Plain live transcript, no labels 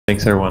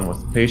Thanks everyone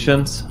with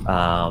patience.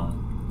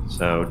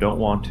 So don't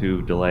want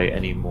to delay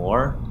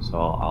anymore. So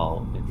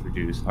I'll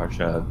introduce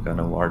Harsha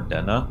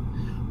Ganawardena,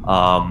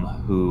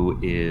 who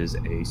is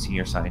a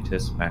senior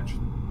scientist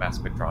mass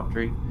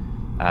spectrometry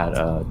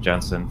at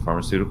Janssen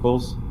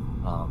Pharmaceuticals.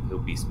 He'll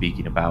be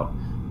speaking about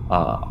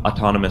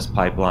autonomous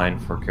pipeline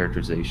for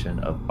characterization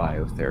of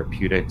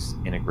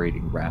biotherapeutics,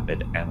 integrating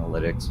rapid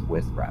analytics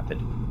with rapid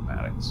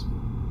informatics.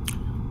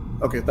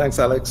 Okay, thanks,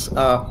 Alex.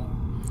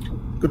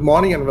 Good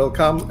morning and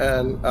welcome.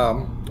 And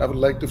I would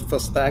like to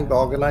first thank the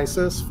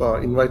organizers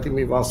for inviting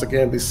me once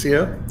again this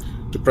year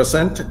to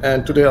present.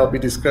 And today I'll be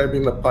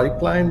describing the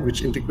pipeline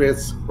which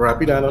integrates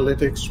rapid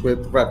analytics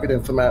with rapid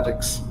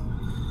informatics.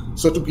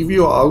 So to give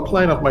you an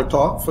outline of my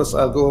talk, first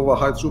I'll go over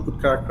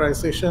high-throughput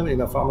characterization in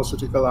a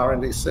pharmaceutical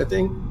R&D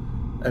setting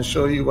and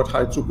show you what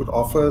high-throughput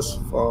offers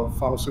for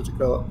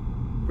pharmaceutical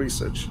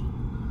research.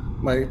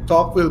 My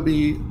talk will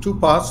be two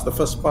parts. The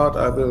first part,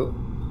 I will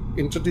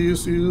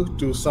introduce you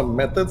to some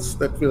methods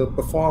that will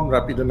perform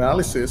rapid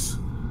analysis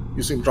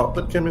using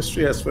droplet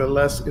chemistry as well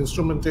as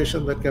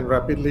instrumentation that can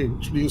rapidly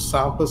introduce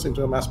samples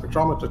into a mass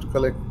spectrometer to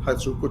collect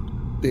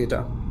high-throughput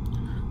data.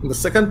 In the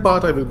second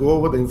part, I will go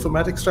over the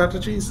informatics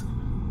strategies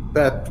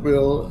that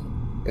will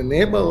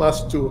enable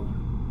us to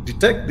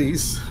detect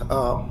these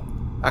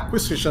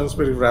acquisitions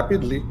very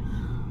rapidly,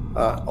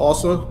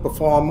 also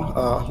perform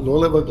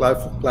low-level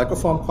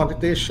glycoform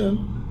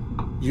quantitation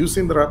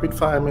using the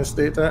RapidFire-mass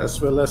data, as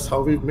well as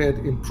how we've made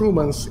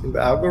improvements in the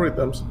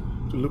algorithms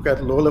to look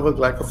at low-level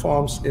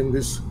glycoforms in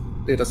these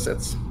data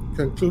sets,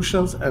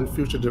 conclusions, and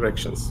future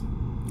directions.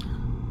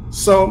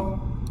 So,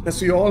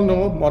 as you all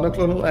know,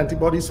 monoclonal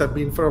antibodies have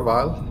been for a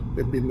while.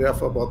 They've been there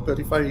for about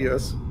 35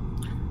 years.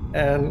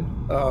 And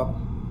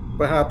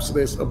perhaps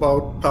there's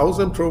about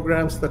 1,000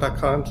 programs that are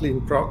currently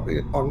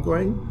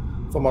ongoing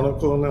for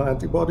monoclonal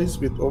antibodies,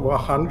 with over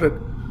 100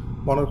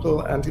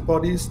 monoclonal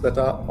antibodies that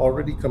are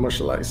already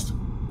commercialized.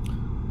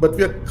 But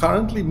we are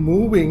currently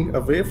moving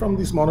away from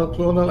these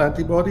monoclonal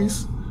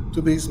antibodies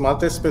to these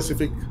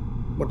multi-specific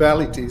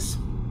modalities.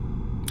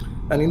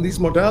 And in these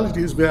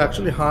modalities, we're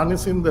actually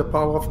harnessing the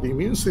power of the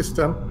immune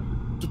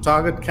system to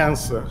target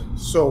cancer.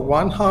 So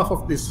one half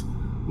of this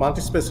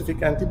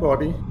multi-specific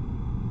antibody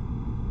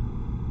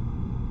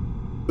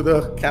to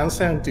the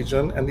cancer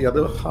antigen, and the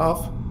other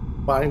half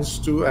binds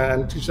to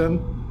an antigen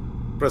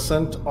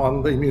present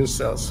on the immune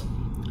cells.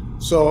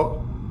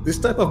 So this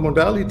type of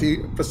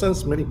modality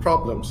presents many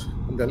problems.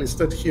 And they're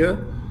listed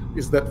here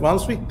is that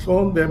once we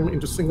clone them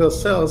into single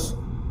cells,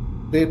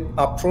 they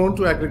are prone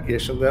to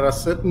aggregation. There are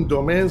certain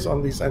domains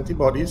on these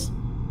antibodies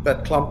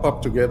that clump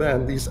up together,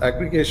 and this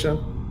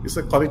aggregation is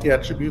a quality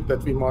attribute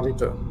that we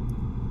monitor.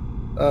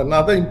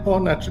 Another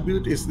important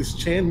attribute is this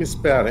chain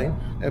mispairing,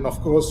 and of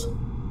course,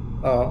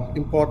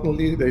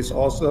 importantly, there is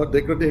also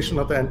degradation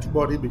of the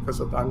antibody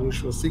because of the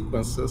unusual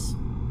sequences.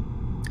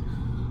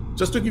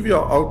 Just to give you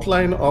an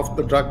outline of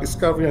the drug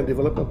discovery and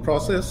development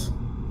process,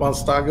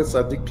 once targets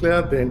are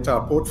declared, the entire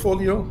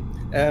portfolio,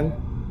 and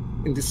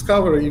in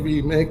discovery,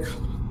 we make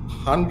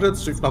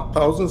hundreds, if not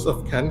thousands,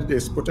 of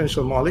candidates,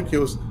 potential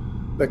molecules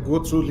that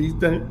go through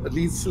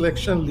lead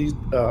selection,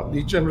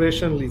 lead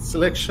generation, lead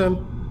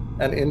selection,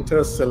 and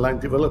enter cell line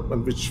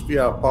development, which we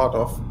are part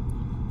of.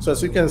 So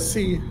as you can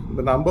see,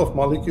 the number of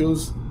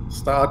molecules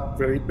start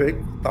very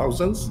big,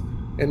 thousands,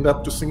 end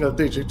up to single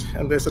digit,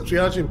 and there's a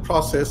triaging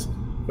process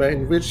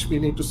in which we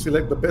need to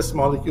select the best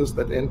molecules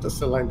that enter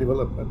cell line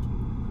development.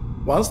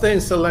 Once they're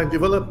in cell line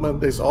development,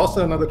 there's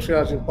also another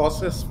triaging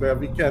process where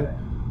we can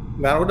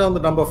narrow down the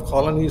number of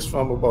colonies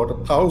from about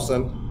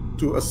 1,000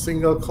 to a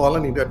single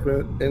colony that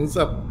ends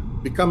up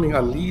becoming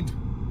a lead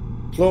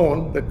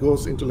clone that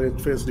goes into late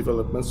phase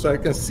development. So I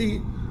can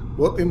see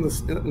both in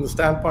the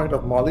standpoint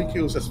of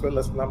molecules as well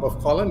as the number of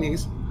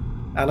colonies,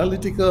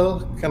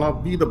 analytical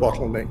cannot be the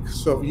bottleneck.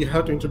 So we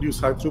have to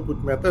introduce high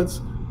throughput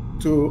methods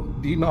to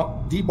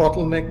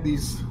de-bottleneck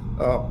these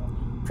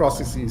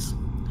processes.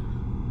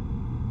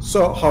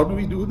 So how do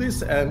we do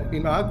this? And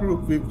in our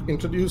group, we've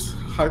introduced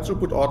high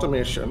throughput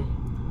automation.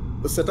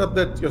 The setup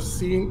that you're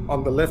seeing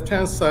on the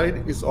left-hand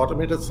side is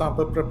automated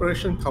sample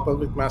preparation coupled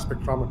with mass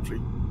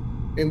spectrometry.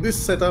 In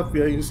this setup,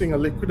 we are using a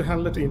liquid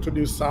handler to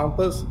introduce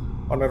samples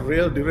on a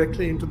rail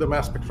directly into the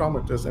mass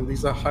spectrometers. And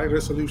these are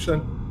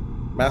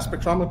high-resolution mass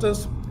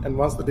spectrometers. And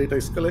once the data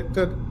is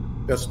collected,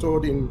 they're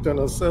stored in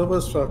internal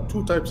servers for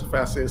two types of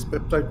assays,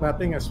 peptide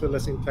mapping as well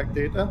as intact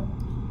data.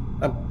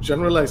 I'm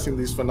generalizing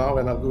these for now,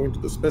 and I'll go into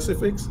the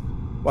specifics.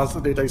 Once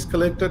the data is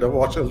collected, a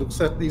watcher looks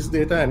at these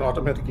data and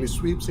automatically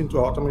sweeps into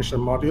an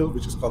automation module,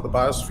 which is called the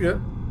Biosphere,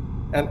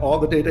 and all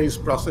the data is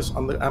processed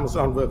on the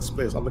Amazon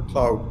Workspace on the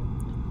cloud.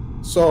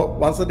 So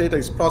once the data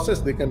is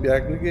processed, they can be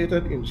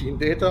aggregated in gene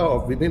data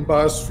or within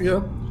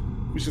Biosphere,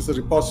 which is a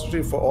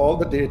repository for all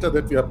the data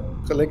that we are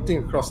collecting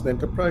across the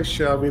enterprise,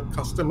 share with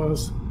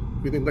customers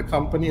within the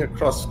company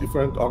across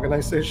different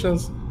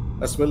organizations,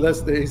 as well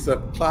as there is a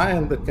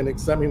client that can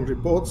examine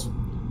reports,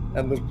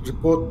 and the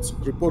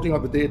reporting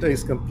of the data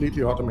is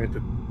completely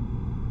automated.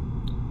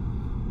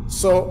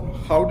 So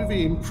how do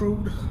we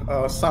improve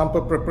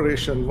sample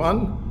preparation?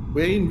 One,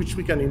 way in which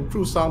we can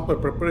improve sample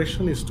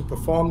preparation is to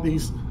perform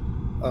these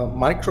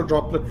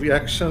microdroplet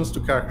reactions to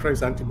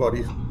characterize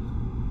antibodies.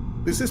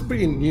 This is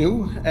pretty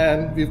new,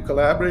 and we've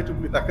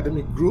collaborated with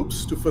academic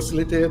groups to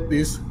facilitate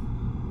these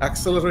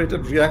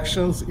accelerated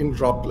reactions in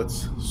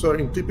droplets. So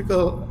in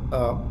typical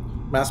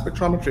mass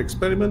spectrometry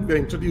experiment, we're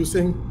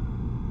introducing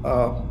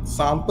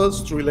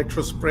samples through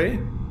electrospray,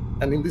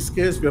 and in this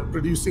case, we are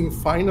producing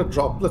finer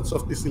droplets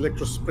of these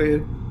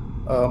electrospray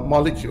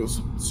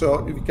molecules.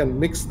 So we can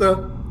mix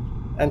the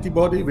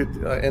antibody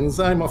with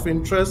enzyme of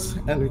interest,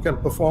 and we can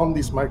perform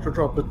these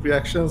microdroplet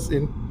reactions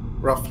in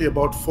roughly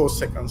about 4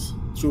 seconds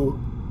through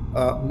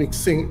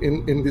mixing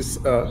in this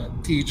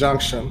T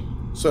junction.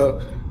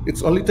 So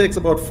it only takes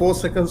about 4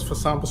 seconds for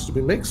samples to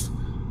be mixed.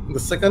 In the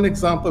second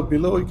example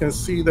below, you can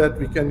see that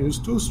we can use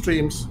 2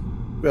 streams,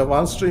 where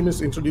one stream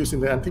is introducing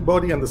the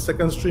antibody and the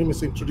second stream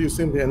is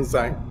introducing the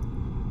enzyme.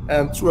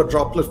 And through a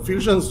droplet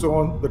fusion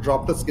zone, the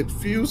droplets get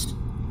fused,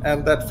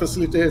 and that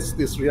facilitates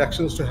these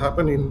reactions to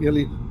happen in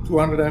nearly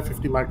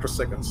 250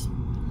 microseconds.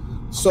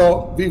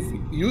 So we've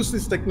used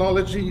this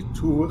technology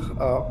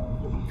to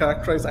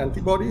characterize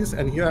antibodies,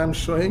 and here I'm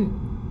showing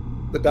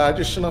the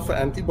digestion of an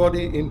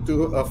antibody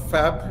into a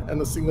Fab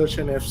and a single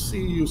chain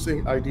FC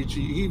using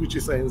IDGE, which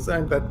is an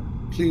enzyme that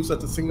cleaves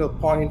at a single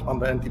point on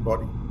the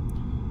antibody.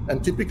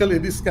 And typically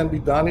this can be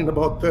done in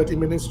about 30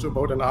 minutes to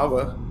about an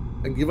hour.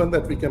 And given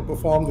that we can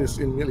perform this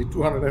in nearly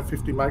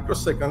 250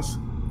 microseconds,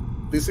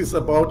 this is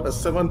about a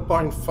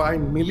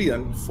 7.5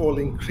 million fold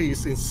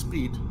increase in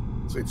speed.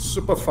 So it's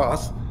super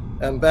fast,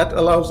 and that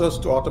allows us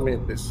to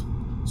automate this.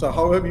 So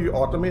how have you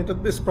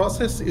automated this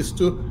process is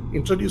to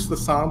introduce the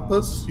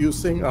samples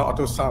using an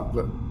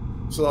autosampler.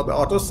 So the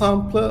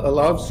autosampler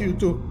allows you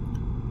to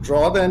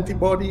draw the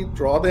antibody,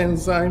 draw the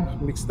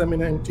enzyme, mix them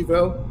in an empty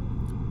well,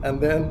 and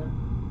then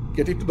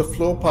get it to the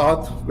flow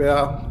path where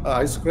an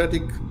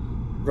isocratic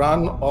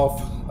run of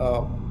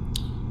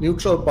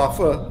neutral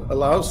buffer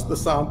allows the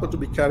sample to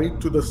be carried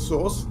to the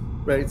source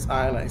where it's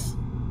ionized.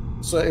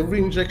 So every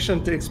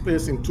injection takes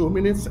place in 2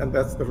 minutes, and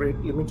that's the rate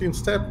limiting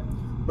step.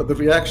 But the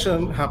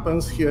reaction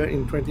happens here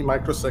in 20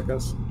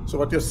 microseconds. So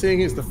what you're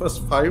seeing is the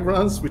first 5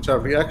 runs, which are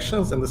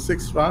reactions, and the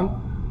 6th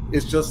run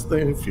is just the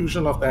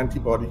infusion of the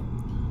antibody.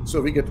 So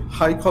we get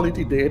high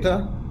quality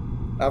data.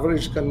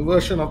 Average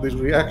conversion of the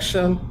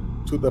reaction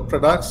to the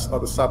products or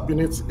the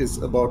subunits is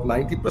about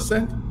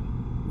 90%,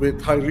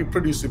 with high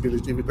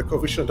reproducibility, with the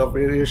coefficient of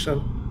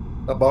variation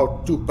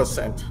about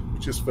 2%,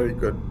 which is very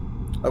good.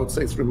 I would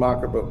say it's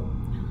remarkable.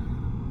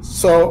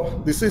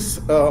 So this is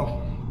a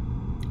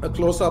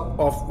close-up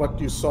of what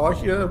you saw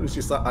here, which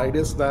is the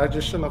IDES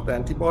digestion of the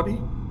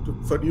antibody to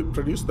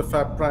produce the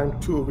Fab prime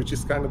 2, which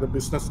is kind of the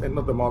business end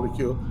of the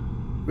molecule,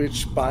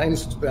 which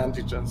binds to the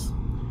antigens.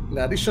 In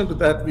addition to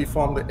that, we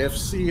form the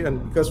FC,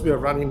 and because we are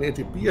running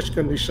native pH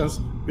conditions,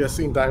 we are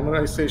seeing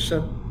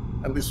dimerization,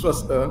 and this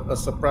was a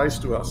surprise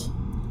to us.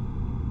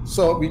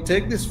 So we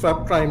take this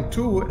Fab prime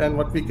 2, and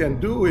what we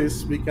can do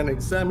is we can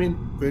examine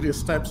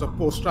various types of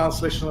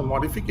post-translational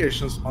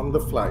modifications on the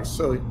fly.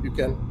 So you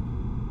can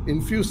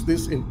infuse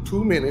this in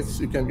 2 minutes,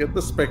 you can get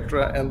the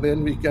spectra, and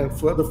then we can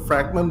further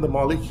fragment the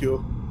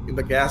molecule in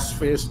the gas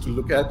phase to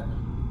look at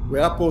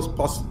where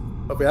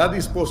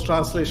these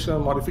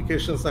post-translational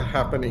modifications are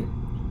happening.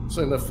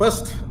 So in the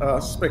first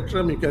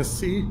spectrum, you can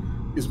see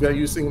is we are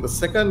using the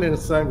second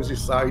enzyme, which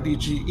is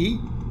IDGE,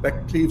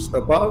 that cleaves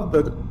above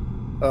the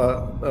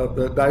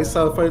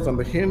disulfides on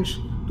the hinge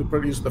to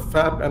produce the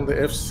Fab and the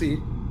FC.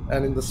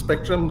 And in the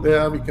spectrum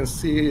there, we can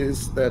see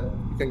is that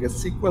you can get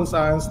sequence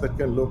ions that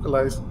can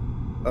localize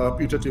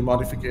putative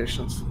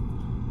modifications.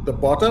 The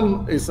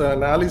bottom is an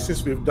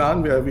analysis we've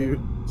done where we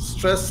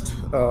stressed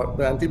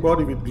the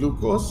antibody with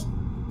glucose.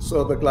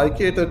 So the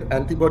glycated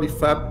antibody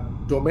Fab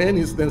domain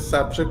is then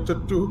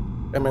subjected to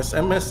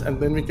MS-MS, and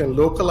then we can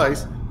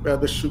localize where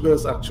the sugar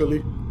is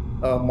actually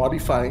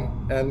modifying.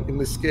 And in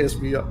this case,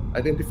 we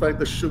identified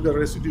the sugar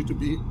residue to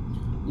be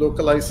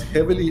localized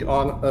heavily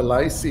on a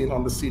lysine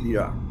on the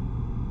CDR.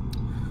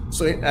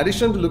 So in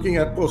addition to looking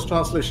at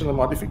post-translational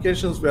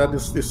modifications, where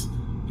this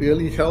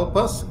really help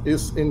us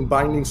is in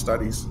binding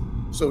studies.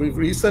 So we've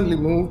recently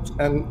moved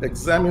and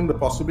examined the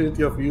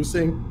possibility of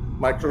using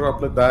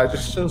microdroplet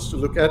digestions to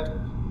look at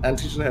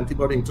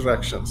antigen-antibody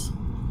interactions.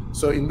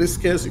 So in this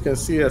case, you can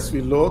see as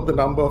we load the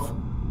number of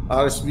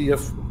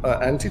RSVF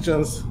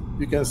antigens,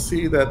 you can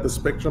see that the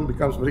spectrum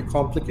becomes very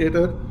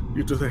complicated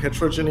due to the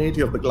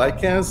heterogeneity of the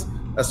glycans,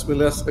 as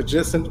well as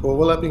adjacent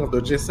overlapping of the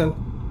adjacent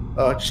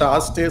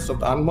charge states of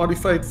the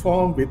unmodified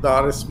form with the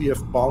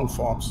RSVF bound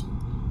forms.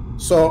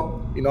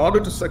 So in order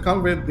to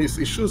circumvent these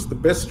issues, the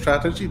best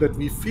strategy that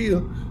we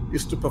feel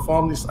is to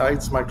perform these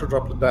IDES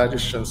microdroplet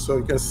digestion. So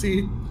you can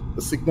see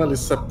the signal is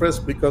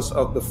suppressed because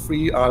of the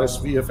free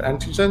RSVF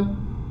antigen.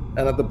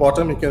 And at the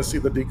bottom, you can see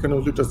the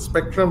deconvoluted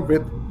spectrum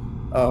with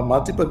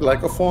multiple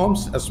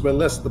glycoforms, as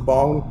well as the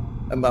bound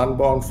and the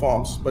unbound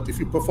forms. But if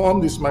you perform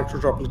these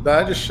microdroplet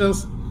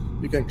digestions,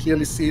 you can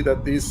clearly see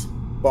that these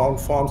bound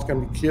forms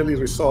can be clearly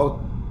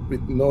resolved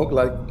with no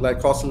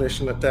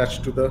glycosylation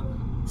attached to the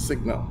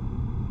signal.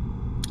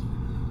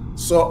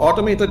 So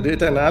automated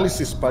data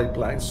analysis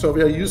pipeline. So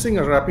we are using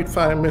a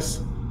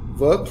RapidFire-mass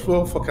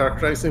workflow for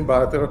characterizing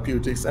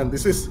biotherapeutics, and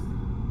this is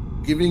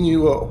giving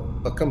you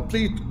a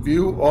complete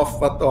view of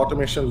what the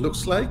automation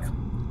looks like.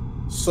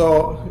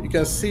 So you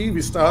can see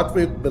we start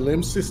with the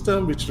LIMS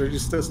system, which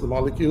registers the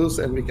molecules,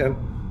 and we can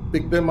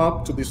pick them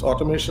up to this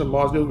automation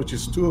module, which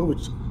is tool,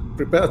 which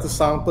prepares the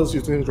samples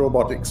using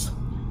robotics.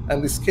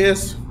 In this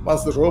case,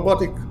 once the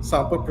robotic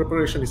sample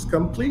preparation is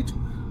complete,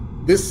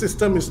 this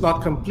system is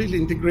not completely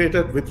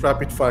integrated with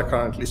RapidFire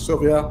currently. So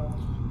we are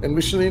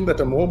envisioning that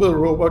a mobile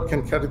robot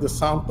can carry the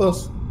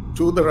samples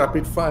to the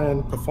RapidFire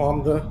and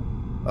perform the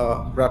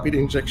rapid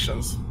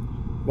injections.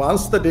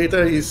 Once the data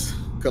is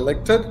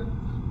collected,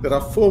 there are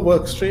 4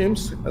 work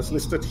streams as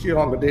listed here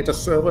on the data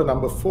server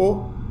number 4,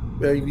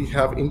 where we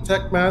have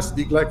intact mass,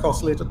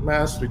 deglycosylated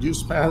mass,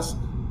 reduced mass,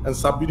 and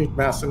subunit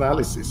mass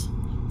analysis.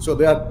 So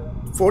there are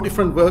 4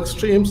 different work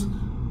streams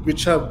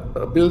which have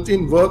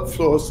built-in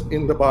workflows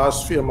in the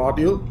Biosphere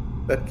module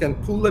that can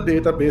pull the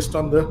data based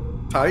on the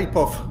type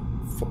of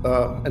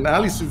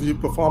analysis you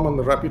perform on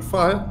the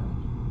RapidFire,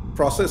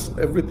 process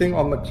everything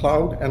on the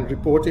cloud, and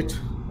report it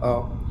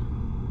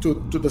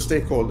to the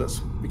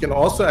stakeholders. We can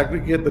also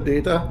aggregate the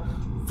data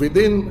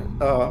within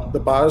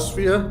the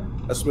Biosphere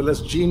as well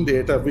as gene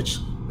data, which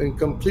then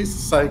completes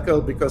the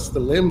cycle because the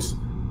LIMS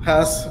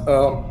has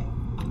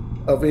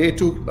a way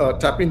to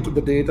tap into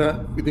the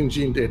data within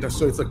gene data.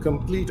 So it's a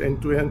complete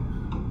end-to-end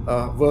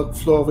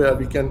workflow where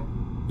we can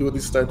do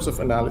these types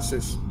of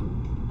analysis.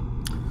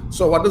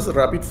 So what does the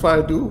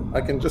RapidFire do?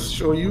 I can just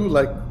show you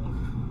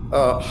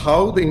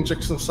how the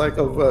injection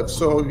cycle works.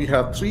 So we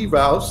have 3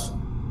 valves.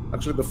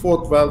 Actually, the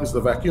 4th valve is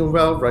the vacuum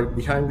valve. Right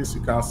behind this,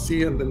 you can't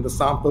see. And then the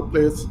sample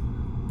plates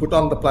put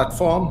on the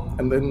platform.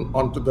 And then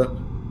onto the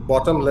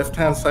bottom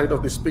left-hand side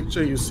of this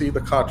picture, you see the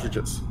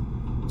cartridges.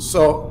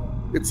 So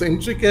it's an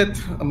intricate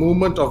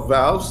movement of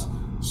valves.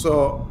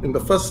 So in the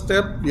first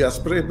step, we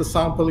aspirate the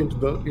sample into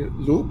the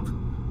loop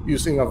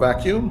using a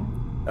vacuum.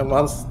 And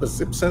once the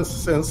SIP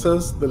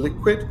senses the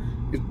liquid,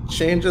 it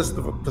changes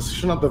the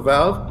position of the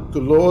valve to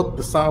load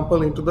the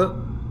sample into the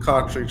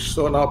cartridge.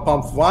 So now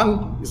pump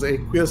 1 is an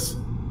aqueous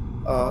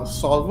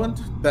solvent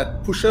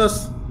that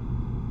pushes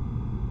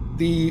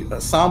the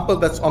sample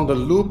that's on the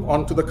loop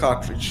onto the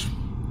cartridge.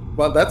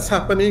 While that's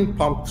happening,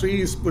 pump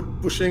 3 is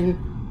pushing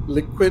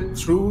liquid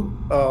through,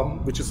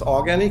 which is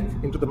organic,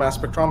 into the mass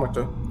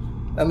spectrometer.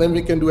 And then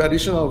we can do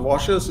additional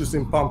washers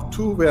using pump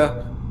 2,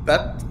 where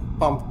that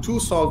pump 2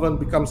 solvent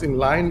becomes in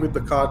line with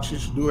the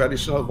cartridge to do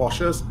additional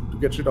washers to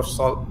get rid of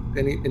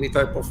any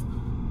type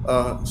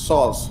of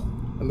salts.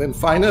 And then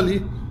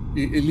finally,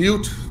 we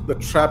elute the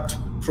trapped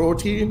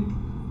protein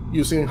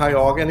using high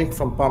organic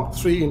from pump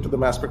 3 into the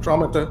mass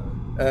spectrometer,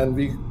 and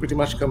we pretty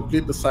much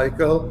complete the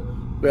cycle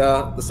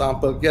where the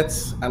sample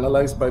gets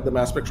analyzed by the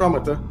mass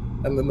spectrometer.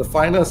 And then the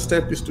final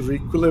step is to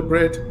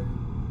re-equilibrate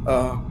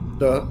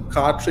the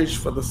cartridge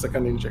for the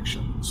second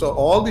injection. So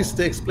all this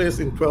takes place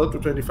in 12 to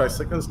 25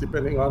 seconds,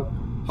 depending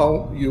on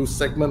how you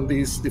segment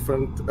these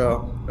different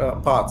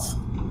parts.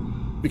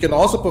 We can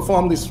also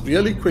perform this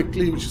really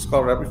quickly, which is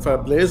called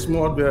RapidFire Blaze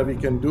mode, where we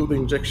can do the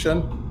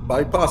injection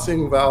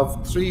bypassing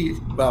valve 3,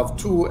 valve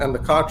 2, and the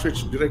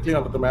cartridge directly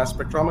onto the mass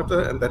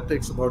spectrometer, and that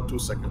takes about 2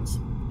 seconds.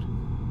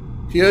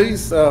 Here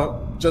is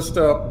just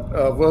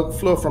a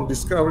workflow from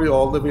discovery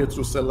all the way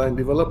through cell line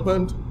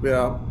development,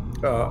 where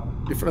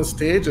different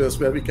stages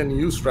where we can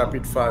use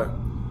RapidFire.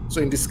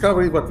 So in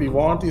discovery, what we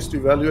want is to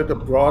evaluate the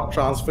broad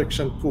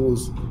transfection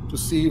pools to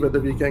see whether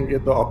we can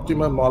get the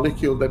optimum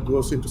molecule that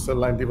goes into cell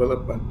line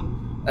development.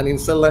 And in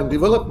cell line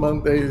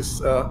development, there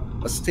is a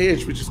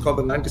stage which is called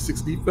the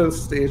 96-D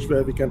stage,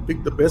 where we can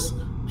pick the best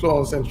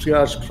clones and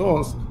triage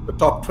clones, the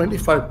top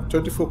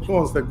 24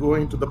 clones that go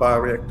into the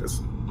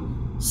bioreactors.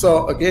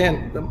 So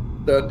again,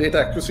 the data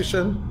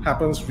acquisition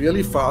happens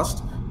really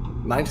fast,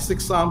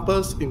 96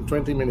 samples in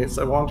 20 minutes.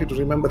 I want you to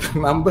remember the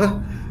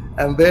number.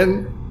 And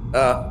then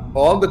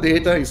all the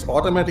data is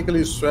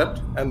automatically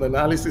swept and the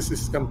analysis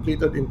is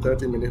completed in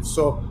 30 minutes.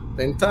 So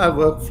the entire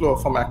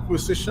workflow from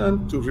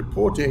acquisition to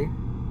reporting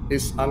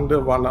is under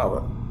 1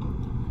 hour.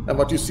 And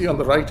what you see on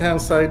the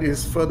right-hand side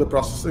is further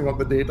processing of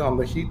the data on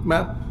the heat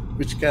map,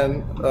 which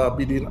can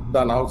be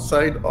done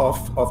outside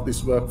of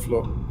this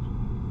workflow.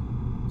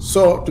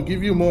 So to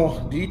give you more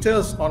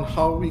details on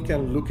how we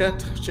can look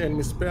at chain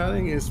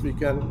mispairing is we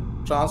can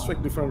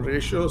transfect different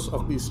ratios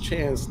of these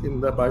chains in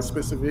the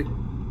bispecific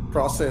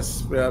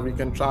process, where we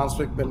can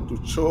transfect them to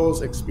CHOs,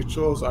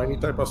 XP-CHOs, or any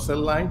type of cell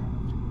line.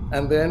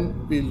 And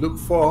then we look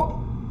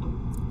for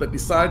the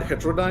desired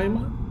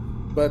heterodimer,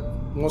 but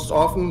most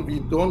often we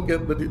don't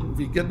get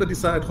we get the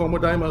desired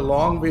homodimer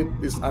along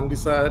with this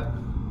undesired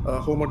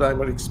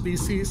homodimeric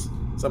species,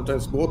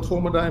 sometimes both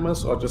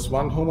homodimers or just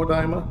one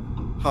homodimer,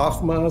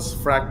 half-mers,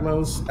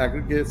 fragments,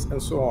 aggregates,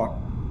 and so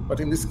on. But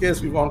in this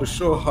case, we want to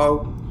show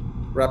how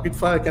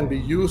RapidFire can be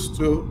used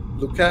to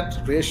look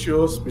at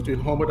ratios between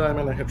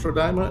homodimer and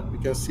heterodimer. We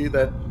can see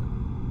that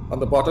on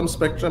the bottom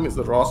spectrum is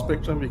the raw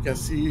spectrum. We can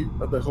see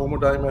the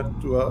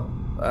homodimer to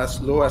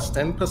as low as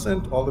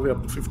 10% all the way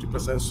up to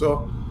 50%.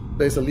 So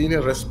there's a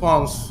linear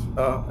response,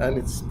 and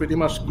it's pretty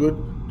much good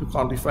to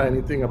quantify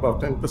anything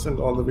above 10%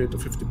 all the way to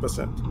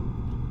 50%.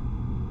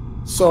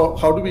 So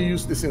how do we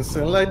use this in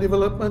cell line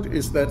development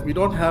is that we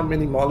don't have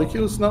many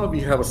molecules now. We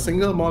have a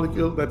single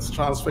molecule that's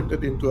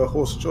transfected into a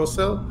host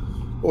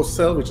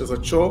cell, which is a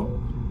CHO.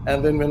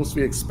 And then once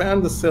we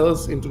expand the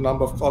cells into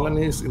number of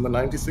colonies in the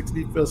 96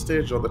 deep well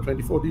stage or the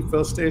 24 deep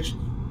well stage,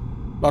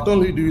 not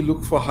only do we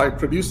look for high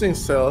producing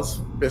cells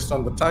based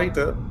on the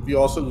titer, we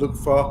also look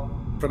for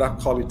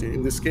product quality.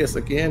 In this case,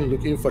 again,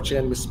 looking for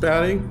chain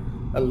mispairing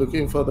and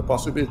looking for the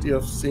possibility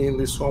of seeing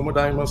these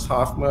homodimers,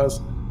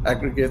 half-mers,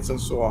 aggregates, and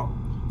so on.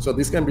 So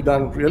this can be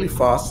done really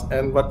fast.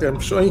 And what I'm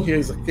showing here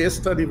is a case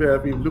study where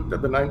we looked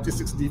at the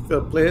 96 deep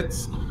well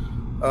plates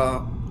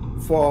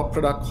for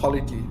product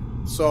quality.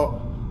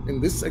 So in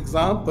this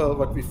example,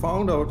 what we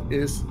found out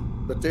is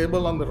the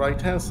table on the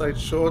right-hand side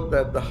showed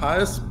that the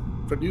highest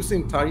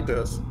producing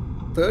titers,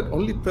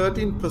 only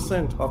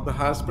 13% of the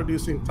highest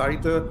producing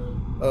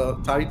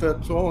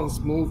titer clones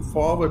moved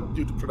forward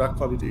due to product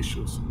quality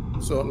issues.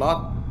 So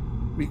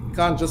we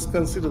can't just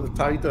consider the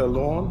titer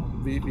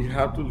alone. We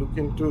have to look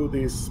into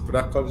these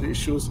product quality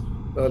issues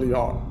early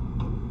on.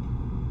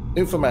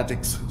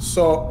 Informatics.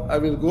 So I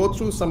will go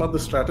through some of the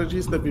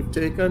strategies that we've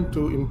taken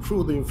to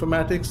improve the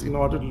informatics in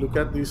order to look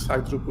at these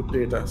high throughput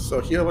data. So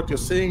here what you're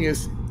saying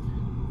is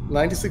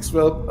 96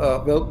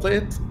 well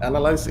plate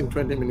analyzed in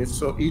 20 minutes.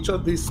 So each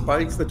of these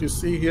spikes that you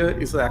see here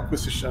is an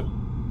acquisition,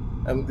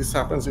 and this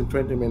happens in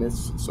 20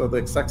 minutes. So the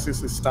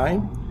x-axis is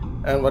time.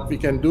 And what we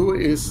can do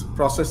is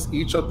process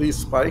each of these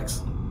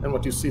spikes, and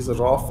what you see is a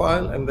raw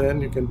file, and then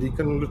you can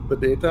deconvolute the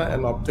data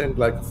and obtain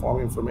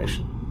glycoform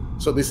information.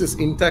 So this is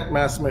intact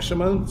mass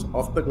measurements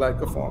of the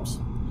glycoforms.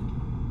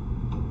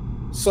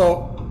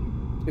 So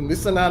in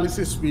this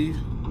analysis, we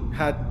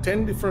had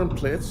 10 different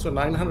plates, so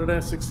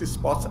 960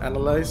 spots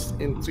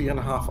analyzed in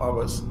 3.5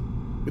 hours,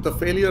 with a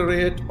failure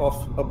rate of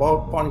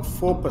about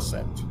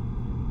 0.4%.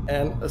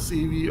 and a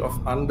CV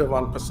of under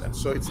 1%.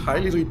 So it's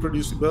highly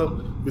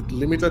reproducible with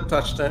limited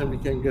touch time. We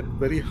can get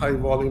very high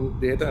volume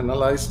data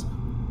analyzed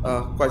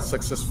quite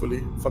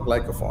successfully for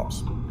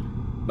glycoforms.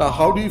 Now,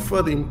 how do you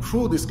further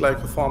improve this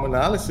glycoform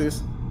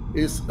analysis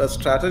is a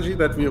strategy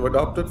that we have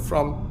adopted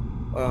from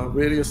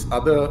various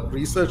other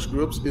research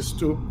groups is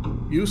to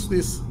use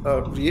this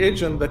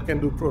reagent that can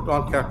do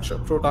proton capture,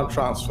 proton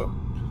transfer.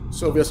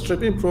 So we are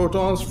stripping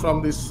protons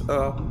from this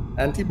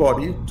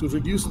antibody to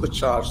reduce the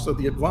charge. So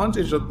the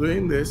advantage of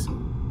doing this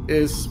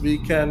is we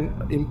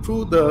can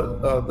improve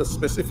the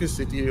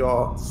specificity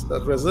or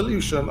the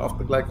resolution of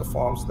the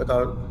glycoforms that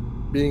are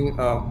being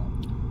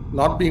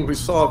not being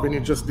resolved when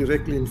you just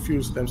directly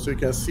infuse them. So you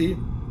can see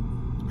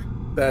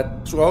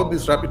that throughout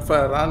this rapid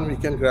fire run, we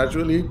can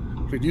gradually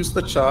reduce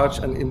the charge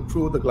and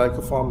improve the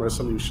glycoform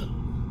resolution.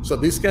 So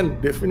this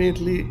can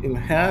definitely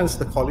enhance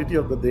the quality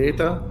of the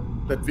data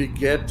that we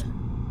get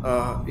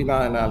in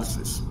our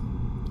analysis.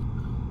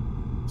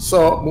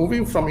 So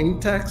moving from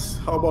intacts,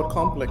 how about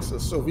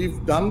complexes? So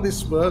we've done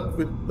this work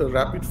with the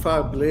rapid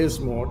fire blaze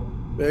mode,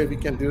 where we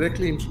can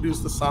directly introduce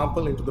the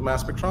sample into the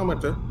mass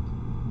spectrometer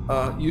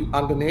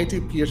under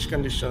native pH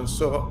conditions.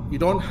 So we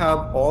don't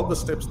have all the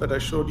steps that I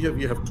showed here.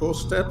 We have 2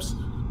 steps,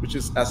 which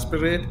is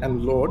aspirate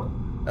and load.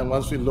 And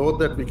once we load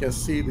that, we can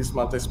see these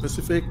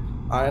multi-specific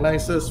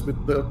ionizers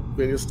with the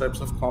various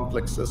types of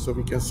complexes. So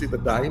we can see the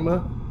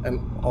dimer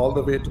and all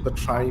the way to the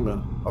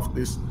trimer of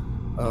this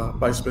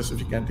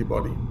bispecific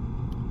antibody.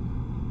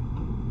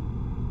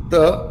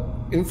 The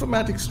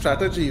informatics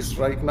strategies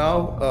right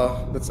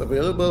now that's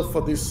available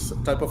for this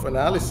type of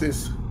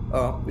analysis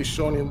is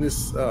shown in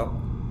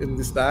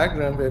this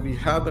diagram, where we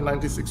have the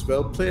 96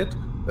 well plate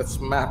that's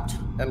mapped,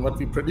 and what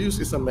we produce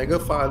is a mega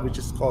file which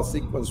is called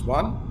sequence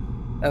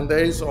 1, and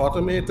there is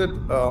automated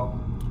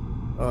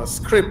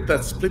script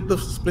that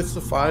splits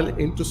the file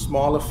into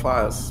smaller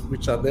files,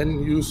 which are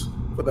then used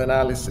for the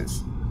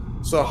analysis.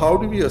 So how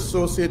do we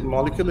associate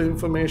molecular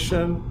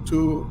information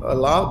to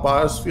allow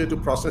Biosphere to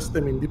process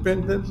them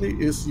independently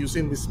is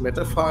using this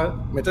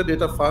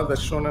metadata file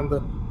that's shown on the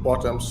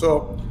bottom.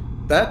 So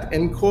that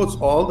encodes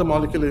all the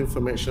molecular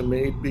information,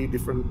 may it be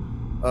different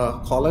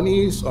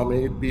colonies or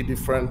may it be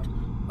different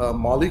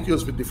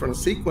molecules with different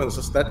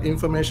sequences. That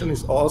information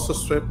is also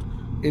stripped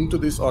into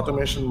this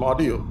automation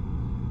module.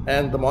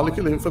 And the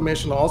molecular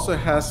information also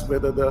has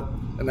whether the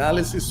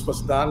analysis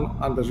was done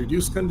under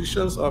reduced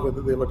conditions or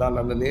whether they were done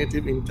under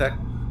native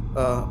intact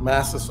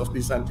masses of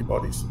these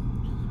antibodies.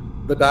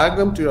 The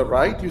diagram to your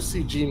right, you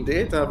see gene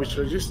data, which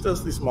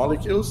registers these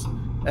molecules.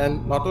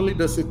 And not only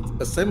does it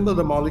assemble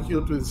the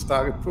molecule to its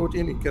target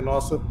protein, it can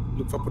also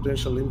look for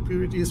potential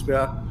impurities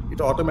where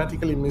it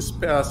automatically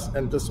mispairs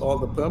and does all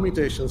the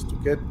permutations to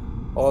get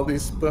all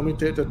these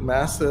permutated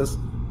masses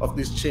of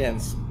these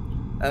chains.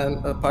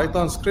 And a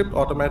Python script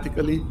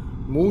automatically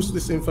moves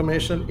this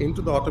information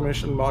into the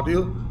automation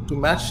module to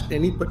match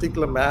any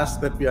particular mass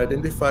that we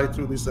identify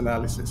through this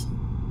analysis.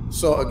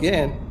 So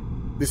again,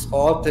 this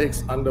all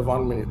takes under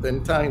 1 minute. The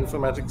entire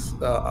informatics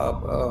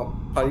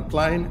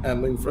pipeline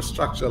and the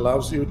infrastructure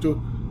allows you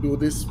to do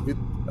this with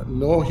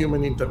no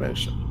human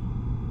intervention.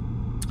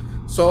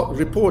 So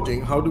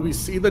reporting, how do we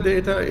see the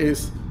data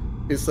is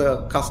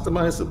a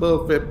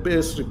customizable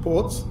web-based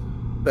reports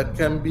that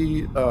can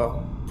be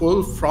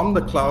pulled from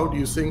the cloud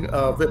using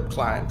a web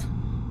client.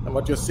 And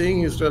what you're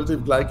seeing is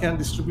relative glycan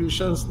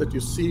distributions that you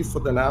see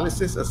for the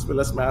analysis as well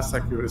as mass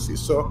accuracy.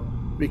 So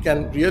we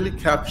can really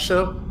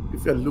capture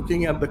if you're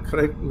looking at the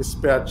correct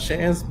mispaired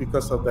chains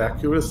because of the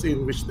accuracy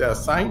in which they are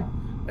assigned.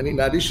 And in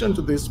addition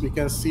to this, we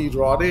can see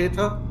raw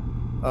data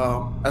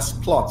as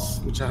plots,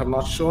 which I have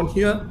not shown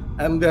here,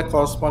 and their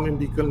corresponding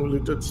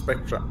deconvoluted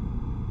spectra.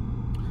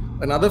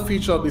 Another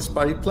feature of this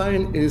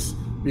pipeline is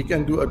we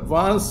can do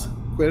advanced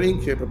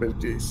querying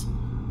capabilities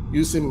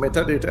using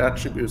metadata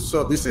attributes.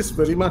 So this is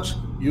very much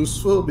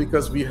useful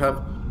because we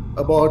have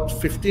about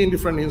 15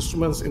 different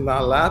instruments in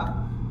our lab,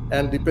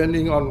 and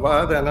depending on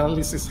where the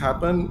analysis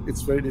happened,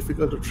 it's very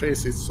difficult to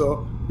trace it.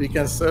 So we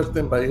can search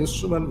them by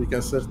instrument, we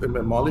can search them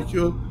by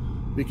molecule,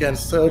 we can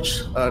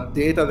search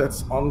data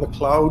that's on the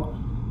cloud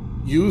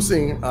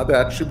using other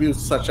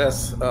attributes such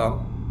as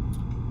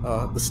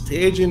the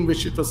stage in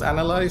which it was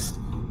analyzed,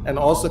 and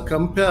also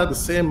compare the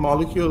same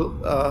molecule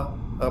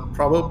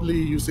probably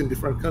using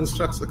different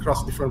constructs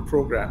across different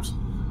programs.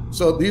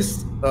 So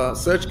these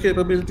search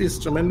capabilities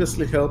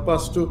tremendously help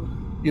us to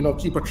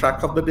keep a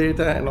track of the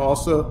data and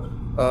also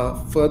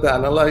further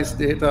analyze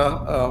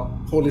data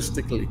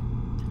holistically.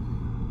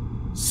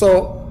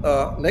 So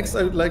next,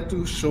 I would like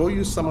to show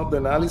you some of the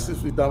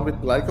analysis we've done with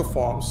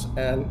glycoforms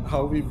and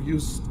how we've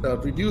used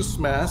reduced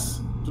mass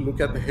to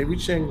look at the heavy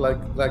chain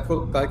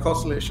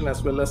glycosylation,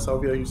 as well as how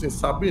we are using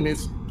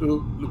subunits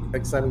to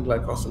examine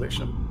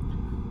glycosylation.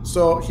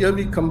 So here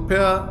we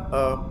compare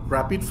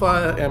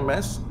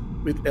RapidFire-mass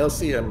with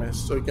LC-MS.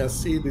 So you can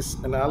see this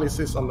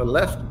analysis on the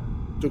left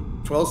took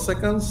 12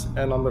 seconds,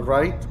 and on the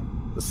right,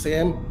 the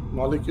same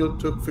molecule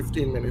took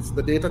 15 minutes.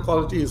 The data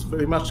quality is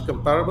very much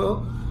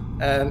comparable,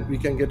 and we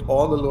can get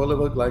all the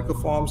low-level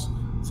glycoforms,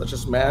 such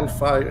as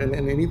MAN5 and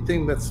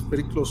anything that's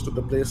very close to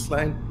the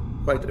baseline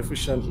quite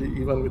efficiently,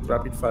 even with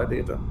RapidFire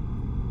data.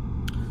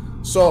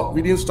 So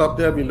we didn't stop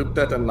there. We looked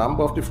at a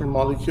number of different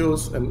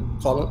molecules and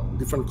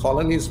different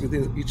colonies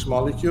within each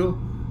molecule.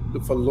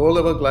 Look for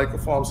low-level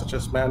glycoforms such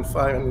as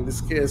MAN5, and in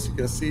this case, you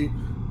can see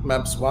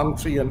maps 1,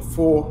 3, and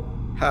 4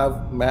 have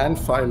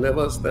MAN5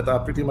 levels that are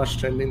pretty much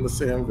trending the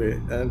same way.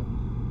 And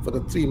for the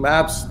 3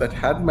 maps that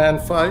had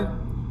MAN5,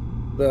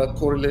 the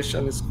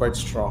correlation is quite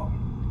strong.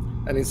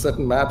 And in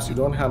certain maps, you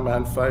don't have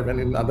MAN5, and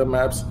in other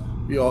maps,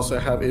 we also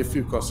have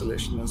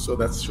afucosylation, and so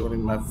that's shown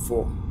in map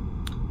 4.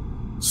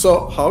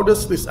 So how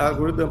does this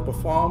algorithm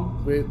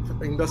perform with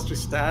industry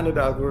standard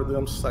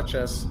algorithms such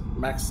as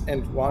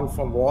MaxEnt1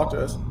 from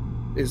Waters?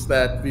 Is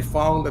that we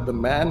found that the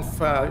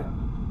MAN5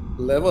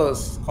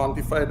 levels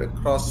quantified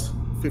across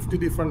 50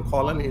 different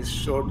colonies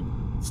showed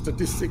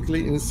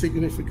statistically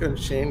insignificant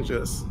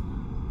changes.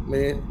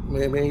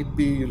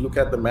 Maybe you look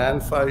at the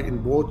MAN5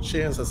 in both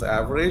chains as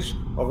average,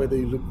 or whether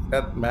you look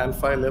at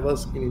MAN5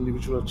 levels in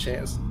individual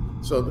chains.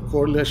 So the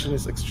correlation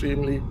is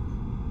extremely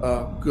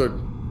good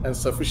and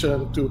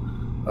sufficient to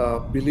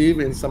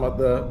believe in some of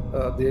the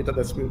data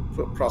that's been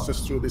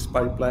processed through this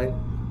pipeline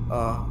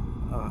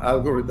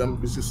algorithm,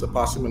 which is a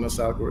parsimonious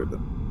algorithm.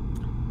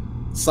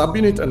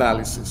 Subunit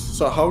analysis.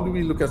 So how do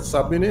we look at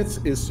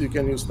subunits? Is you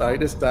can use the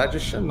IDES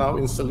digestion now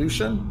in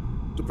solution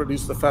to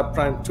produce the Fab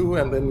prime 2,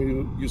 and then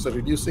you use a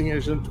reducing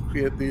agent to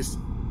create these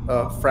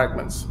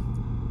fragments.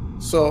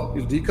 So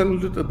you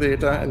deconvolute the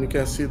data, and you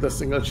can see the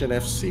single chain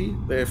FC,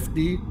 the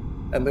FD,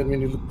 and then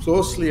when you look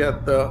closely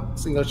at the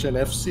single chain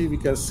FC, we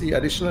can see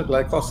additional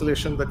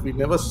glycosylation that we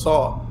never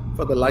saw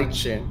for the light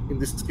chain. In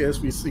this case,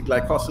 we see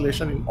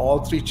glycosylation in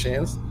all 3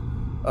 chains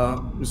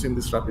using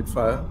this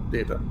RapidFire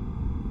data.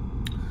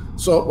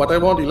 So what I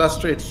want to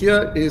illustrate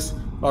here is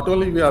not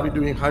only are we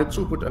doing high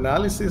throughput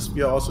analysis,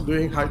 we are also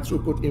doing high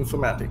throughput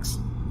informatics.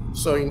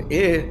 So in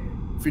A,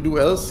 if you do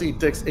LC, it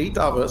takes 8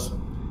 hours.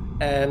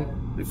 And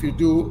if you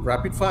do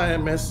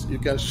RapidFire-MS, you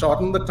can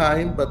shorten the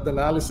time, but the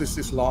analysis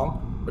is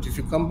long. But if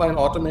you combine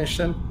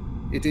automation,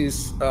 it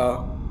is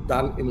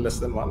done in less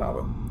than 1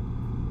 hour.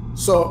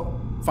 So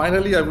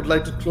finally, I would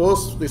like to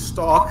close this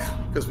talk,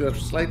 because we are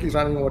slightly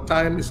running over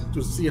time, is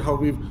to see how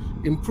we've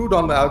improved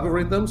on the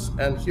algorithms.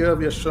 And here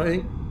we are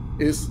showing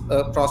is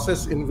a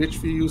process in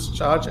which we use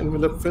charge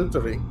envelope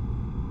filtering,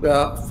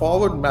 where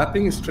forward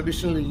mapping is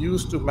traditionally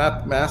used to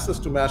map masses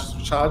to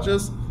match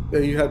charges,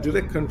 where you have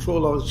direct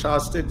control of the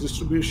charge state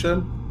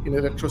distribution in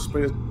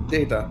electrospray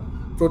data.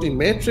 Protein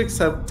matrix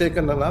have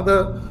taken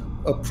another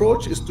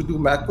approach, is to do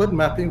backward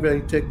mapping, where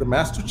you take the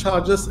mass to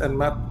charges and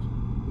map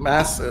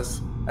masses.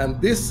 And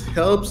this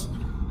helps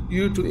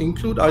you to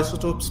include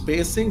isotope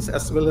spacings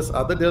as well as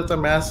other delta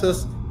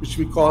masses, which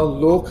we call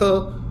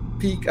local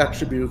peak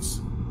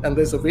attributes. And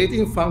there's a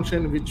weighting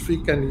function which we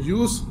can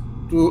use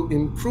to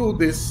improve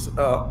this,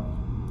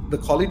 the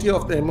quality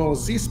of the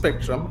MOZ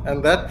spectrum,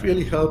 and that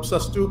really helps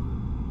us to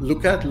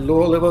look at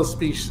low-level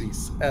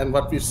species. And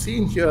what we've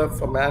seen here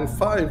for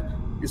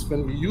MAN5 is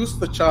when we use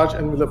the charge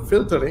envelope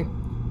filtering,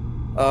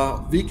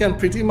 we can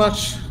pretty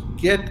much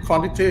get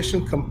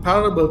quantitation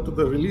comparable to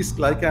the released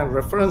glycan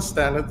reference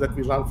standard that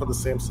we run for the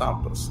same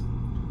samples.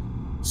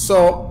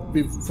 So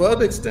we've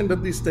further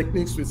extended these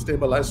techniques with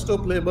stable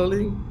isotope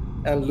labeling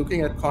and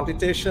looking at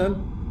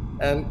quantitation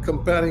and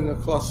comparing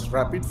across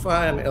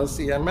RapidFire and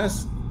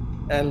LC-MS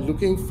and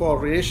looking for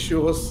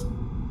ratios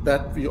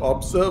that we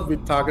observe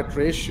with target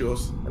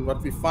ratios. And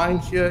what we find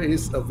here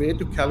is a way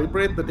to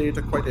calibrate the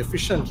data quite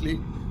efficiently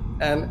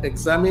and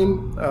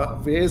examine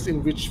ways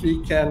in which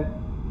we can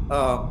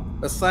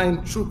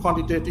assign true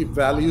quantitative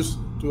values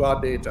to our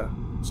data.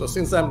 So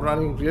since I'm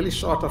running really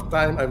short of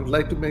time, I would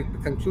like to make the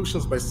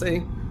conclusions by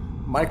saying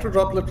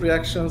microdroplet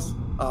reactions,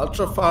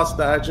 ultra-fast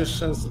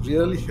digestions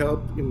really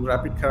help in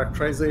rapid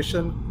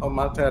characterization of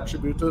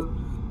multi-attributed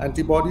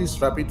antibodies.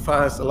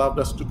 RapidFire has allowed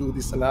us to do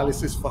this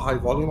analysis for high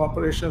volume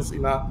operations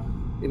in our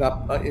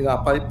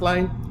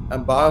pipeline.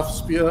 And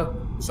Biosphere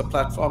is a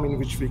platform in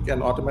which we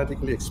can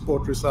automatically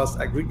export results,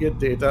 aggregate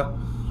data,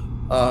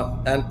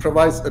 and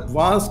provides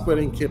advanced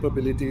querying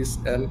capabilities.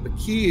 And the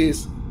key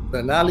is the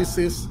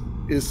analysis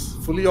is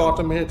fully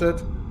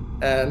automated,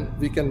 and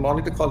we can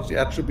monitor quality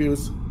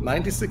attributes,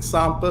 96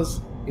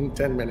 samples in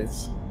 10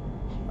 minutes.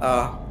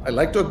 I'd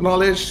like to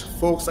acknowledge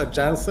folks at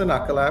Janssen,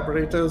 our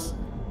collaborators,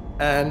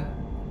 and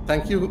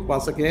thank you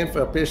once again for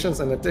your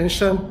patience and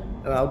attention,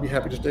 and I'll be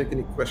happy to take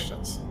any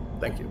questions.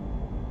 Thank you.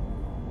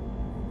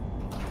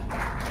 Thank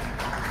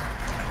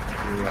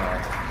you,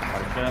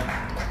 Harsha.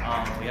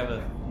 We have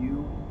a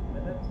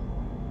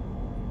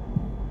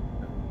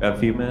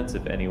few minutes.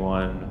 If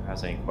anyone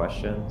has any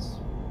questions,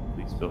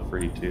 please feel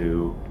free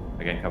to,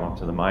 again, come up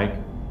to the mic.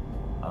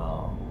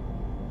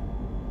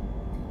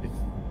 If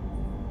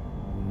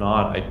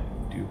not, I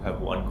do have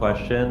one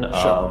question.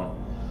 Sure.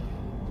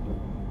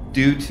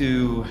 Due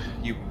to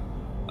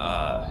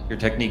your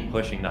technique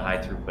pushing the high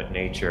throughput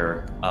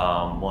nature,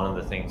 one of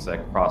the things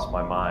that crossed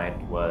my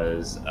mind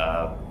was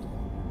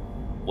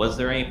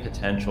there any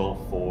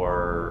potential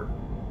for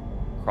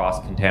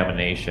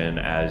cross-contamination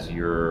as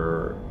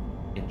you're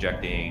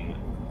injecting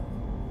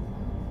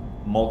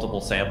multiple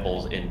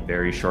samples in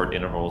very short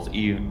intervals,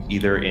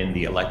 either in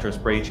the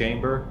electrospray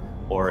chamber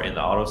or in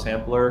the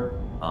autosampler?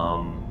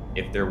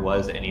 If there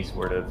was any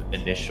sort of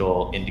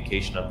initial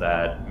indication of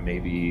that,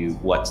 maybe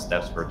what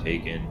steps were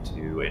taken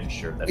to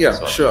ensure that?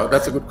 Yeah, sure.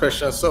 That's a good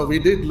question. So we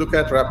did look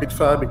at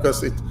RapidFire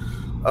because it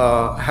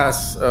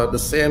has the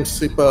same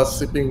zipper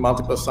sipping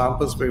multiple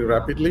samples very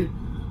rapidly.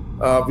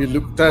 We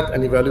looked at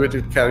and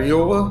evaluated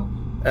carryover,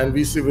 and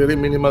we see very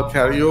minimal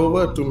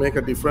carryover to make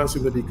a difference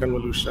in the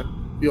deconvolution.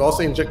 We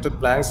also injected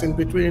blanks in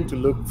between to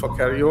look for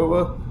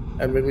carryover,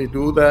 and when we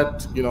do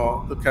that, you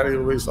know, the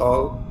carryover is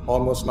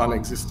almost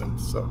non-existent.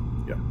 So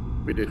yeah,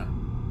 we did.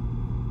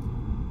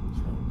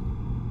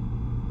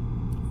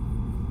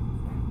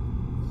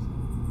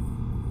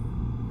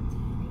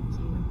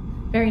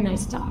 Very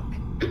nice talk.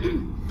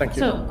 Thank you.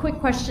 So, quick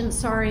question.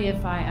 Sorry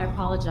if I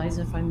apologize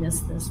if I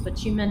missed this,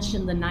 but you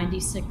mentioned the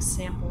 96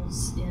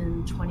 samples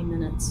in 20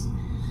 minutes.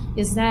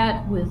 Is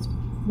that with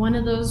one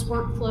of those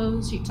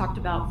workflows? You talked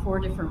about 4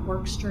 different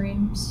work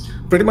streams.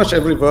 Pretty much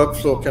every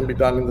workflow can be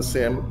done at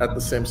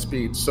the same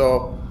speed.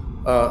 So,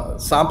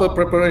 sample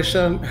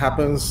preparation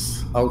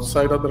happens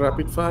outside of the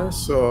RapidFire.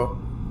 So,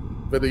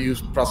 whether you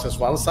process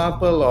 1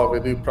 sample or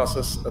whether you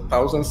process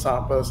 1,000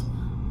 samples,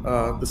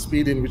 the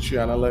speed in which you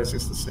analyze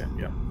is the same.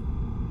 Yeah.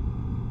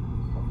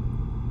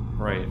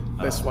 Right.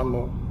 There's one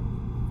more.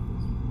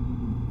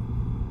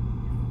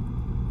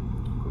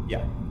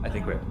 Yeah, I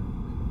think we're.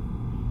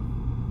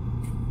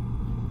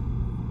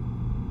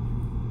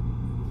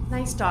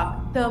 Nice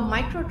talk. The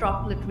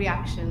microdroplet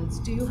reactions,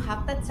 do you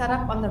have that set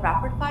up on the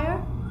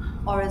RapidFire,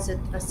 or is it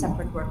a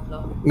separate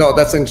workflow? No,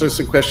 that's an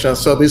interesting question.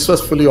 So this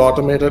was fully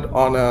automated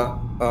on a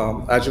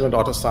Agilent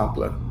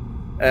autosampler.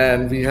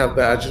 And we have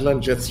the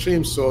Agilent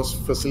Jetstream source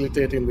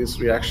facilitating these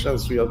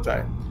reactions real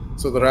time.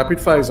 So the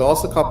RapidFire is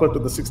also coupled to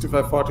the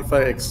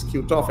 6545X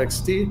QTOF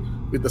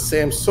XT with the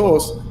same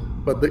source,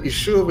 but the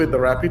issue with the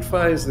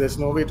RapidFire is there's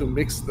no way to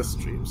mix the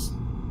streams,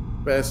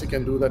 whereas you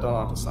can do that on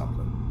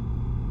autosampler.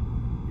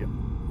 Yeah.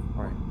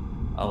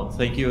 All right.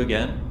 Thank you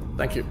again.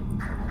 Thank you.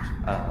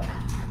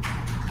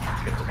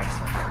 Get the next